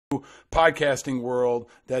podcasting world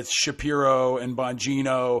that's Shapiro and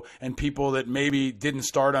Bongino and people that maybe didn't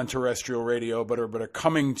start on terrestrial radio but are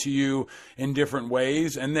coming to you in different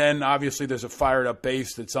ways. And then obviously there's a fired up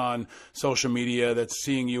base that's on social media that's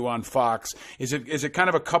seeing you on Fox. Is it kind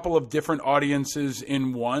of a couple of different audiences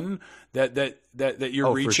in one that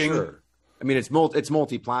you're reaching? For sure. I mean, it's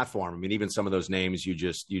multi-platform. I mean, even some of those names you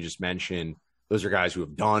just mentioned, those are guys who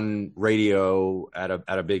have done radio at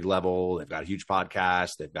a big level. They've got a huge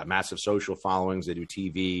podcast. They've got massive social followings. They do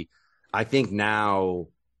TV. I think now,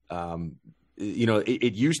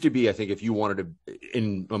 it used to be, I think if you wanted to,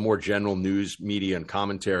 in a more general news media and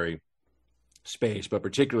commentary space, but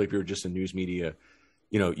particularly if you're just in news media,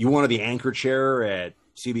 you wanted the anchor chair at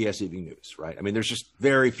CBS Evening News, right? I mean, there's just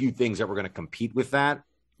very few things that were going to compete with that.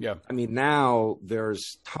 Yeah. I mean, now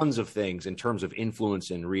there's tons of things in terms of influence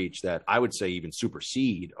and reach that I would say even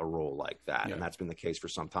supersede a role like that. Yeah. And that's been the case for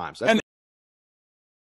some time. So